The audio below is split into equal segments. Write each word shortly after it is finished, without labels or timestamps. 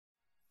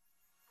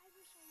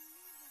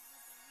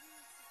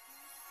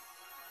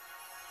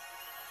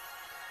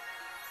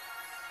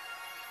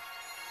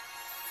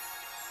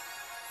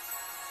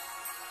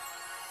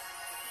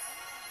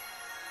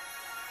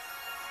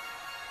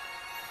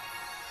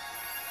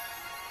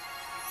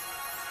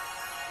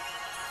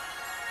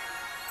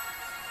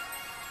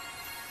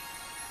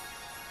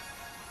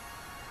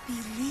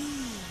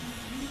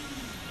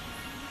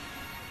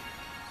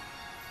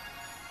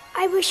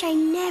I wish I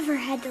never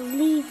had to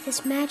leave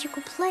this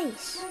magical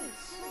place.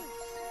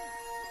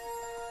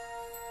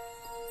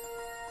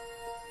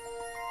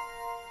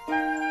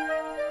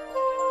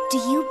 Do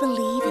you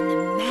believe in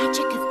the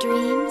magic of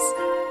dreams?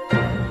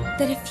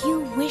 That if you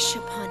wish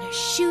upon a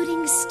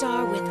shooting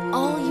star with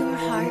all your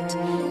heart,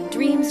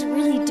 dreams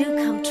really do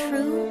come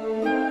true?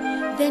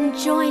 Then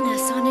join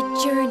us on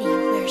a journey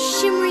where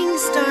shimmering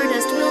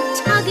stardust will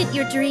tug at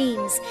your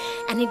dreams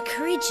and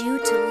encourage you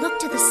to look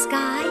to the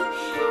sky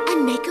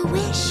and make a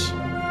wish.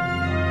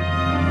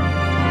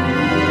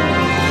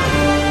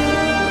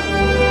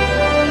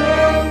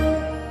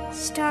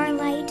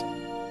 Starlight,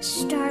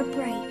 star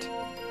bright,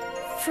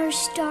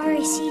 first star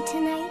I see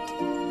tonight.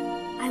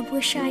 I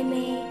wish I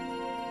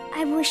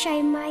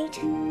might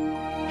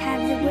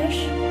have the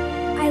wish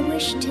I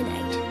wish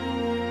tonight.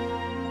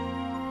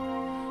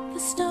 The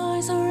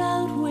stars are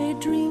out where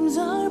dreams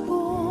are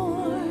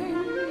born,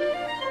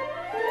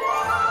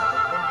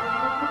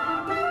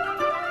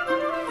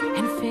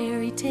 and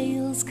fairy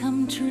tales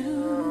come true.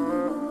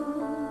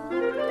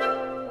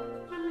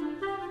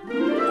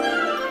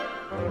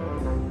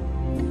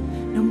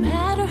 No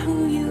matter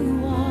who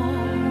you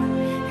are,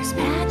 there's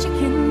magic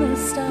in the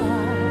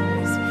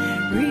stars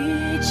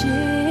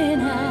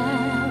reaching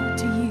out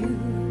to you.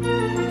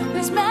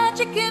 There's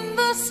magic in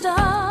the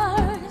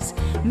stars,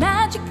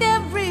 magic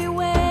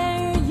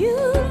everywhere you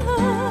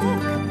look,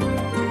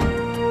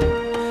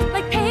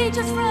 like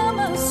pages from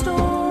a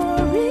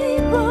storybook.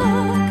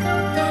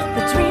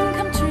 The dream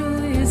come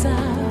true is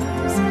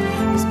ours.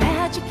 There's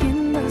magic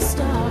in the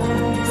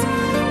stars,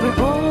 where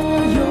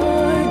all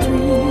your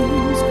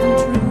dreams come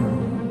true.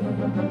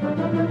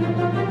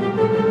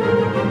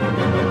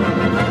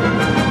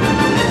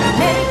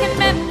 Making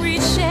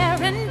memories,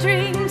 sharing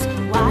dreams,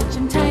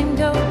 watching time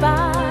go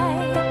by.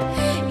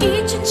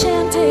 Each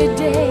enchanted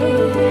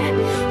day,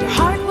 your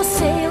heart will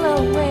sail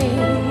away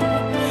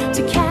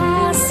to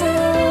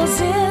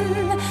castles in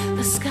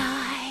the sky.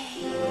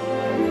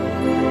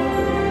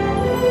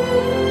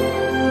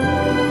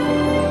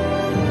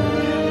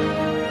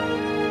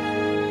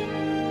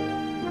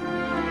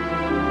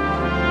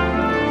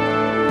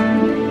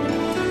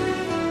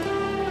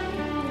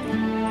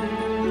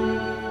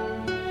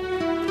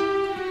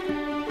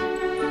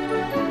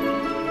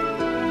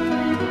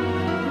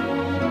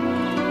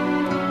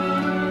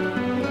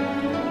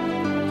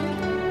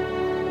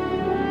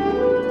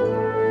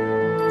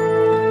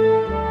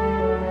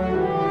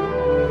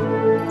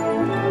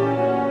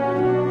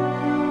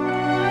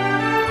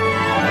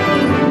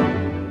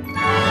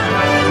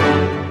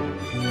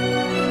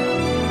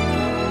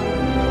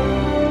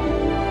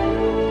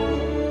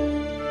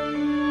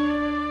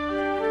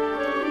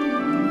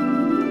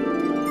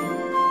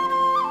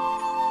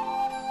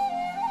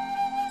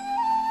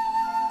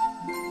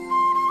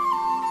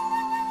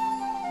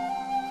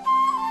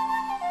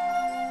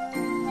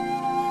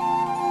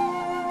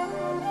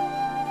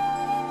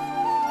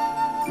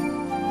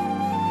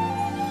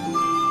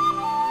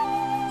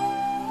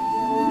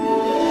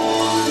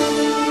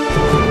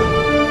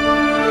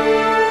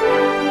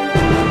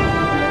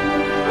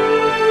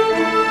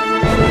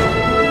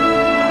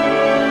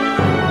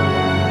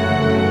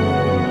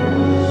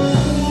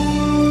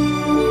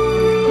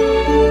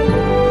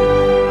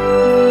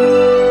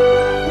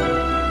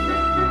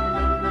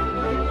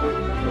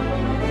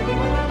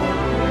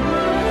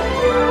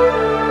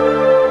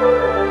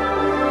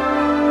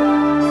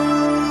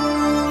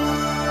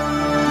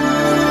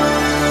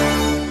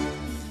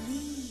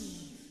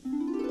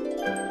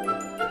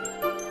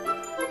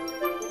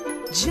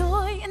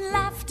 Joy and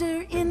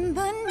laughter in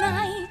the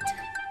night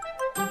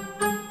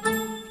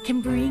can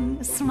bring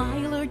a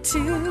smile or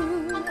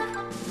two.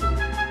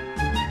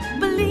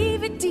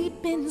 Believe it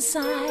deep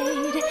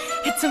inside,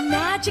 it's a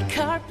magic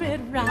carpet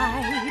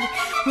ride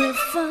where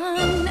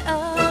fun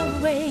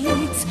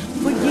awaits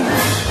for you.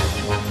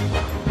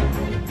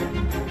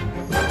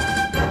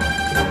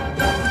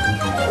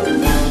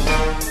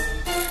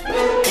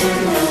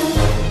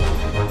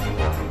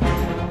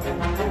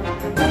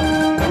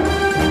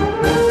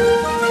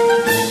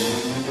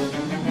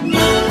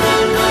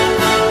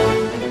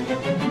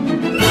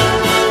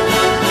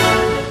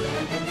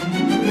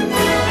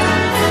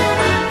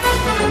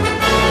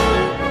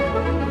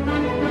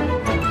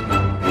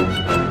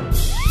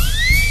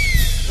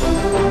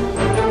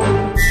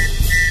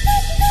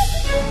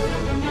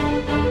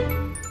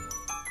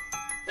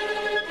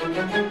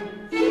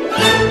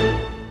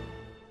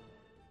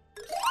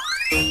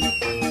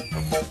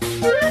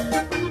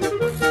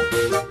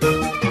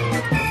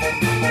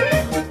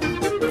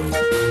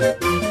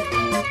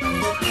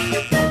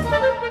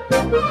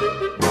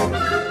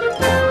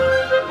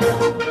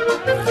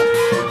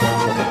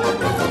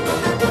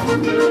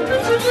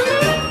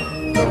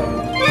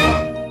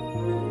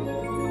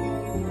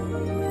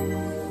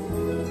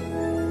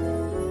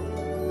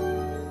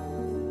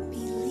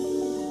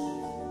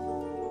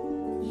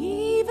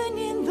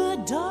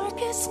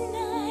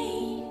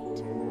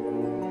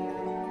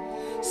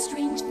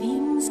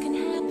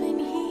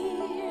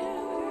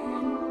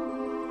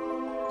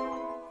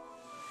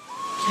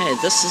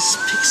 Okay, this is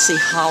Pixie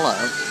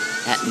Hollow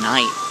at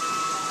night.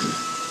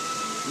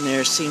 And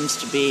there seems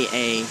to be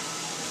a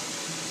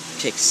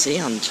pixie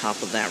on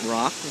top of that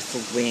rock with the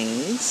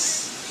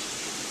wings.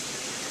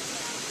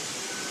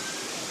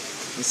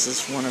 This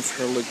is one of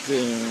her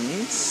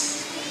lagoons.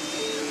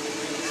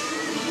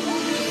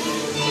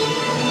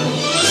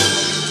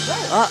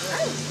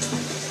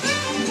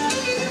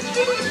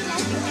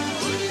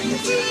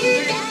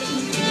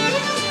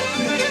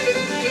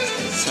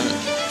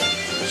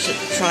 So,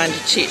 trying to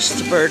teach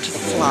the bird to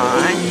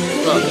fly.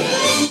 Look.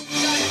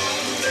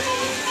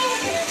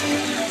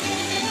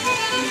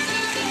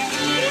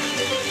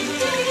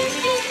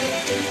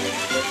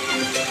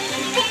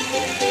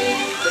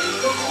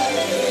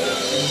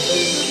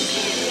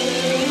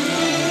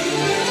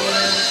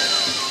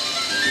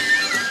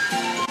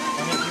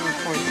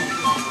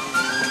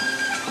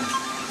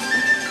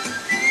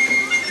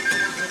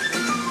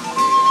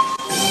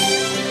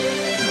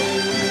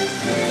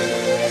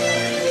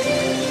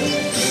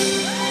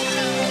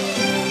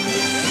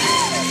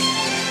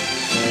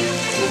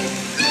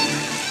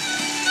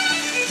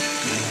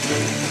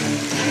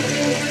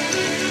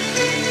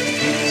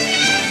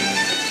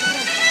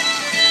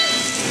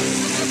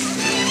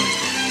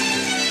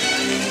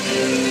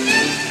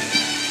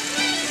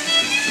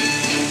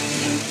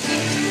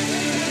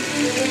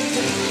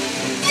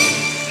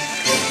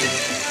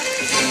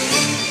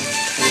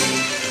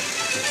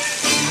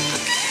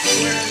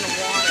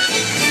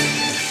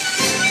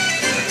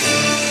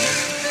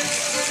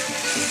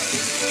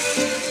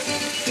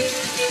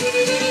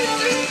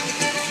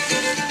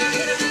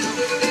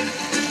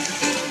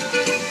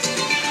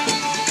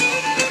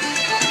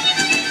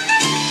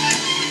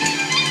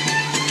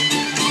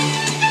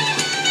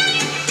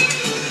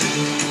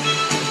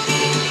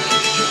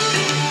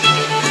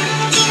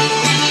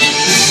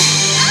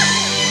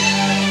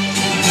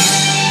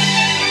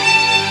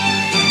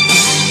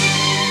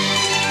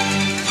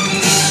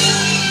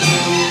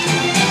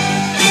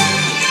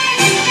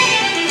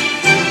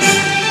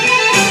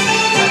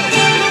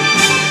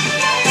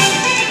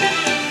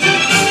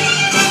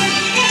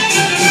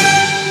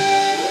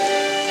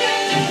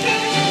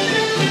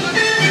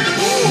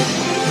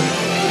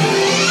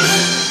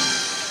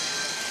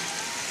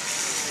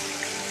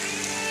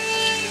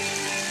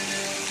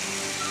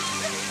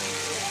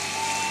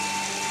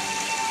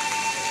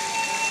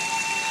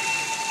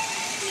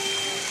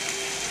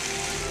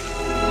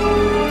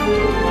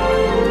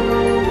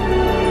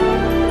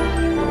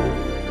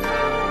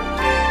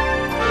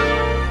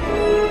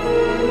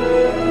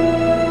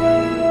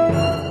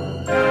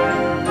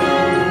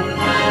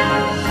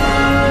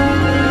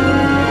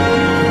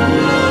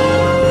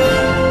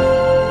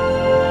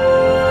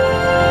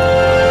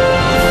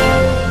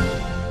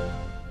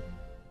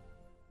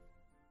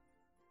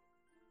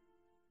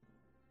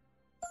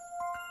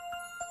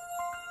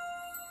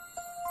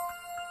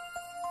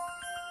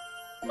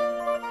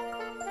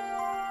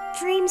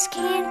 Dreams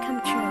can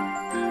come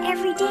true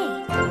every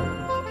day.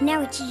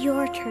 Now it's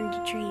your turn to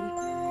dream.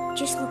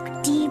 Just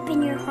look deep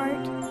in your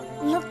heart,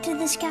 look to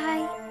the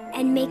sky,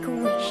 and make a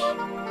wish.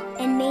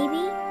 And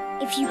maybe,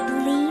 if you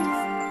believe,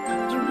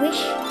 your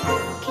wish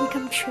can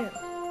come true.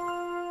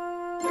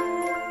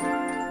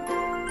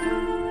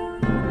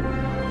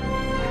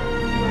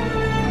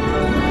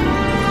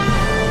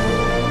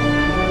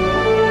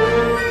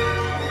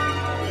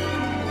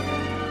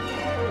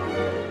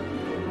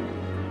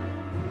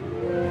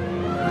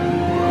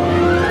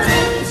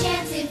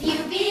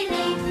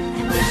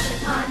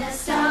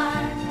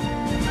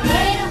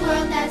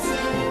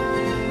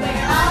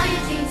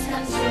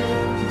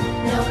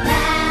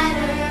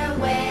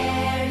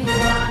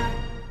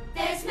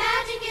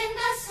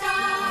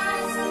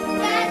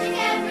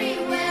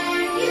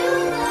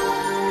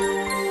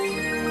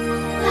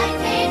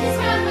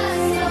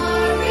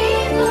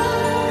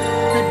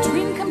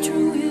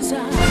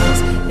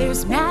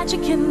 There's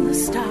magic in the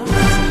stars,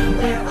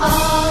 where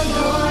all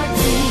your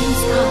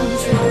dreams come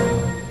true.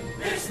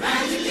 There's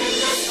magic in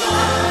the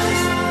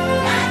stars,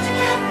 magic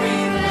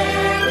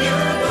everywhere you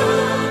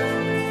look.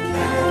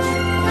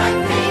 Magic like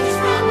pages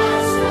from a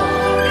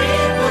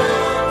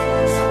storybook.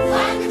 So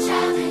find the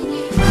child in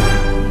you,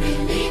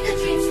 believe the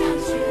dreams come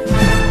true.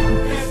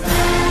 There's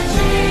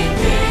magic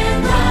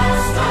in the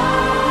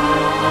stars.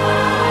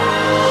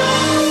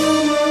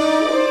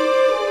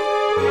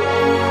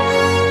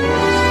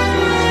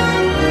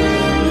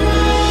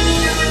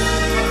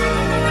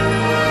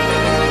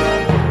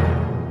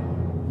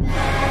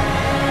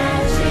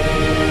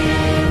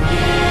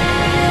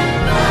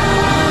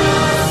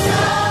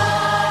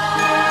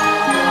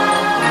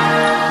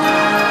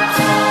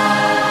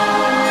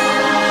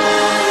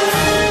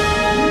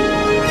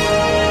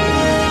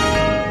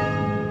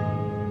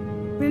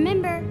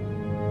 Remember,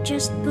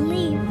 just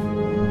believe.